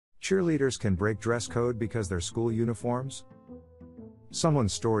Cheerleaders can break dress code because they're school uniforms?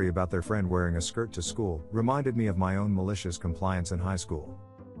 Someone's story about their friend wearing a skirt to school reminded me of my own malicious compliance in high school.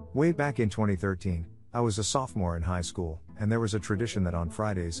 Way back in 2013, I was a sophomore in high school, and there was a tradition that on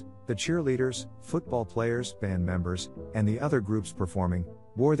Fridays, the cheerleaders, football players, band members, and the other groups performing,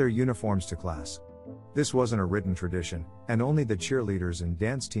 wore their uniforms to class. This wasn't a written tradition, and only the cheerleaders and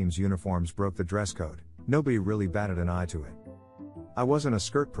dance teams' uniforms broke the dress code. Nobody really batted an eye to it. I wasn't a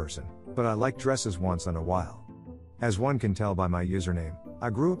skirt person, but I liked dresses once in a while. As one can tell by my username, I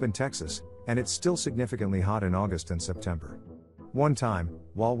grew up in Texas, and it's still significantly hot in August and September. One time,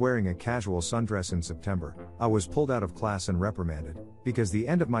 while wearing a casual sundress in September, I was pulled out of class and reprimanded, because the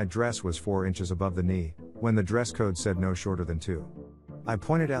end of my dress was 4 inches above the knee, when the dress code said no shorter than 2. I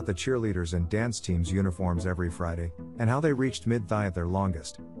pointed out the cheerleaders and dance teams' uniforms every Friday, and how they reached mid-thigh at their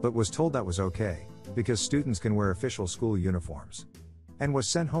longest, but was told that was okay, because students can wear official school uniforms. And was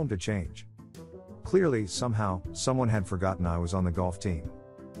sent home to change. Clearly, somehow, someone had forgotten I was on the golf team.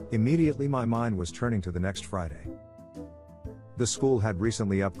 Immediately my mind was turning to the next Friday. The school had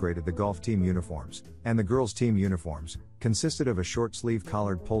recently upgraded the golf team uniforms, and the girls' team uniforms consisted of a short-sleeve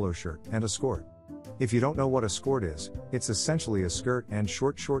collared polo shirt and a skirt. If you don't know what a skirt is, it's essentially a skirt and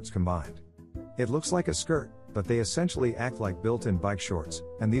short shorts combined. It looks like a skirt, but they essentially act like built-in bike shorts,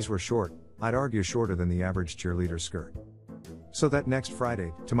 and these were short, I'd argue shorter than the average cheerleader skirt. So that next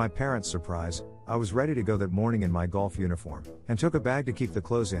Friday, to my parents' surprise, I was ready to go that morning in my golf uniform, and took a bag to keep the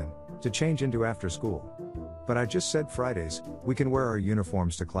clothes in, to change into after school. But I just said Fridays, we can wear our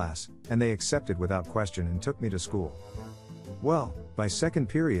uniforms to class, and they accepted without question and took me to school. Well, by second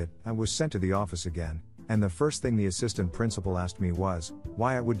period, I was sent to the office again, and the first thing the assistant principal asked me was,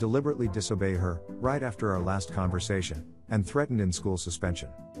 why I would deliberately disobey her, right after our last conversation, and threatened in school suspension.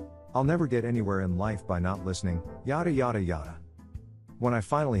 I'll never get anywhere in life by not listening, yada yada yada. When I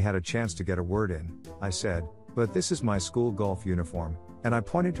finally had a chance to get a word in, I said, but this is my school golf uniform, and I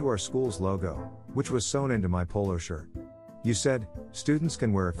pointed to our school's logo, which was sewn into my polo shirt. You said, students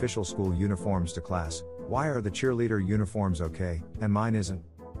can wear official school uniforms to class, why are the cheerleader uniforms okay, and mine isn't?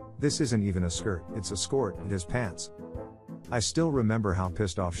 This isn't even a skirt, it's a skirt, it is pants. I still remember how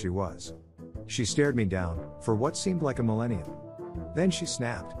pissed off she was. She stared me down, for what seemed like a millennium. Then she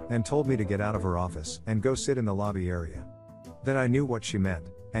snapped, and told me to get out of her office, and go sit in the lobby area. That I knew what she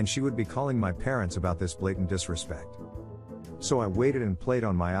meant, and she would be calling my parents about this blatant disrespect. So I waited and played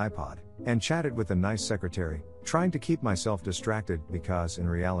on my iPod, and chatted with a nice secretary, trying to keep myself distracted because, in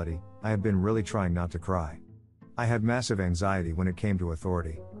reality, I had been really trying not to cry. I had massive anxiety when it came to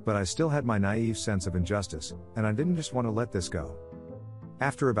authority, but I still had my naive sense of injustice, and I didn't just want to let this go.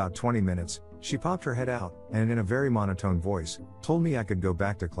 After about 20 minutes, she popped her head out, and in a very monotone voice, told me I could go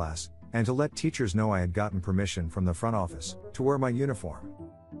back to class, and to let teachers know I had gotten permission from the front office to wear my uniform.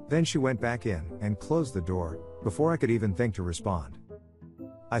 Then she went back in, and closed the door, before I could even think to respond.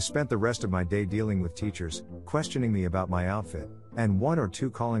 I spent the rest of my day dealing with teachers, questioning me about my outfit, and one or two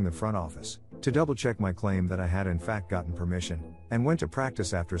calling the front office, to double-check my claim that I had in fact gotten permission, and went to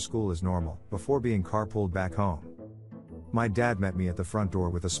practice after school as normal, before being carpooled back home. My dad met me at the front door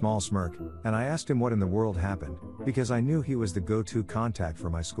with a small smirk, and I asked him what in the world happened, because I knew he was the go-to contact for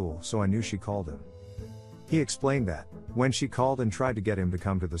my school, so I knew she called him. He explained that, when she called and tried to get him to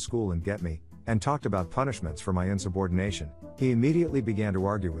come to the school and get me, and talked about punishments for my insubordination, he immediately began to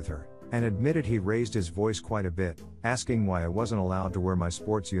argue with her, and admitted he raised his voice quite a bit, asking why I wasn't allowed to wear my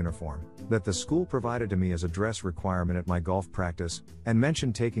sports uniform, that the school provided to me as a dress requirement at my golf practice, and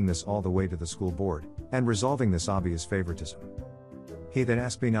mentioned taking this all the way to the school board, and resolving this obvious favoritism. He then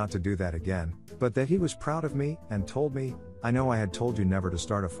asked me not to do that again, but that he was proud of me, and told me, I know I had told you never to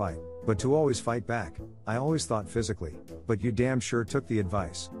start a fight, but to always fight back. I always thought physically, but you damn sure took the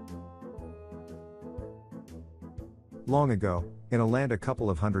advice. Long ago, in a land a couple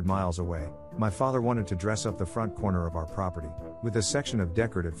of 100 miles away, my father wanted to dress up the front corner of our property, with a section of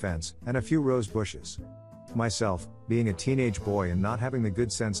decorative fence, and a few rose bushes. Myself, being a teenage boy and not having the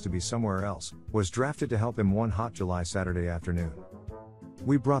good sense to be somewhere else, was drafted to help him one hot July Saturday afternoon.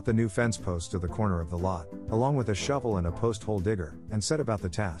 We brought the new fence posts to the corner of the lot, along with a shovel and a post hole digger, and set about the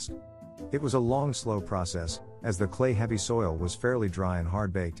task. It was a long, slow process, as the clay-heavy soil was fairly dry and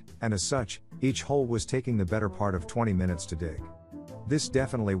hard-baked, and as such, each hole was taking the better part of 20 minutes to dig. This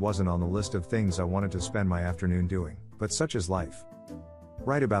definitely wasn't on the list of things I wanted to spend my afternoon doing, but such is life.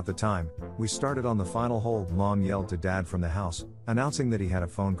 Right about the time we started on the final hole, Mom yelled to Dad from the house, announcing that he had a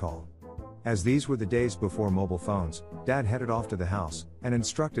phone call. As these were the days before mobile phones, Dad headed off to the house, and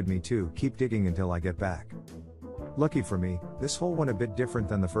instructed me to keep digging until I get back. Lucky for me, this hole went a bit different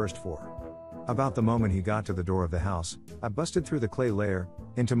than the first four. About the moment he got to the door of the house, I busted through the clay layer,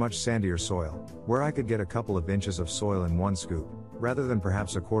 into much sandier soil, where I could get a couple of inches of soil in one scoop, rather than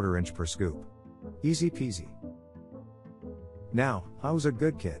perhaps a quarter inch per scoop. Easy peasy. Now, I was a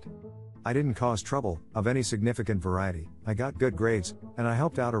good kid. I didn't cause trouble, of any significant variety, I got good grades, and I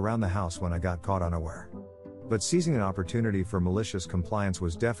helped out around the house when I got caught unaware. But seizing an opportunity for malicious compliance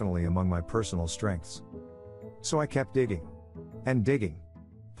was definitely among my personal strengths. So I kept digging. And digging.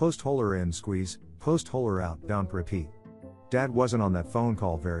 Post-holer in, squeeze, post-holer out, dump, repeat. Dad wasn't on that phone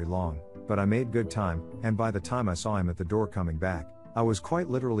call very long, but I made good time, and by the time I saw him at the door coming back, I was quite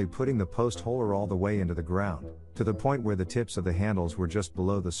literally putting the post-holer all the way into the ground, to the point where the tips of the handles were just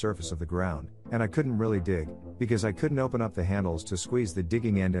below the surface of the ground, and I couldn't really dig, because I couldn't open up the handles to squeeze the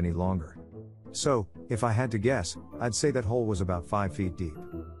digging end any longer. So, if I had to guess, I'd say that hole was about 5 feet deep.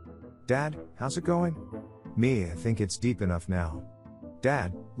 Dad, how's it going? Me, I think it's deep enough now.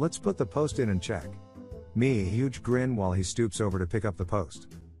 Dad, let's put the post in and check. Me, a huge grin while he stoops over to pick up the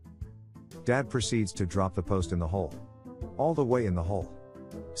post. Dad proceeds to drop the post in the hole. All the way in the hole.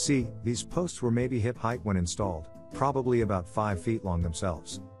 See, these posts were maybe hip height when installed, probably about 5 feet long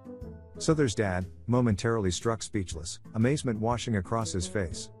themselves. So there's Dad, momentarily struck speechless, amazement washing across his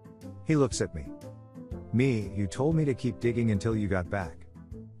face. He looks at me. Me, you told me to keep digging until you got back.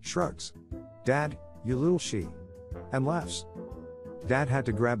 Shrugs. Dad, you little she. And laughs. Dad had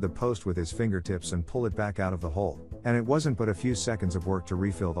to grab the post with his fingertips and pull it back out of the hole, and it wasn't but a few seconds of work to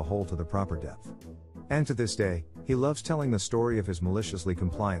refill the hole to the proper depth. And to this day, he loves telling the story of his maliciously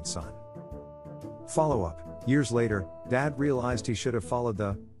compliant son. Follow-up. Years later, Dad realized he should have followed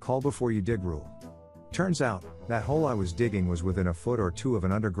the call before you dig rule. Turns out, that hole I was digging was within a foot or two of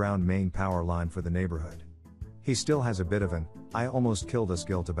an underground main power line for the neighborhood. He still has a bit of an I almost killed us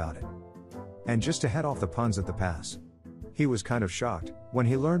guilt about it. And just to head off the puns at the pass, he was kind of shocked when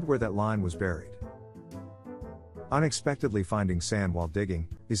he learned where that line was buried. Unexpectedly finding sand while digging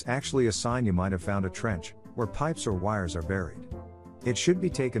is actually a sign you might have found a trench where pipes or wires are buried. It should be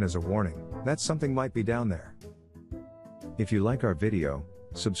taken as a warning that something might be down there. If you like our video,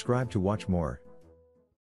 subscribe to watch more.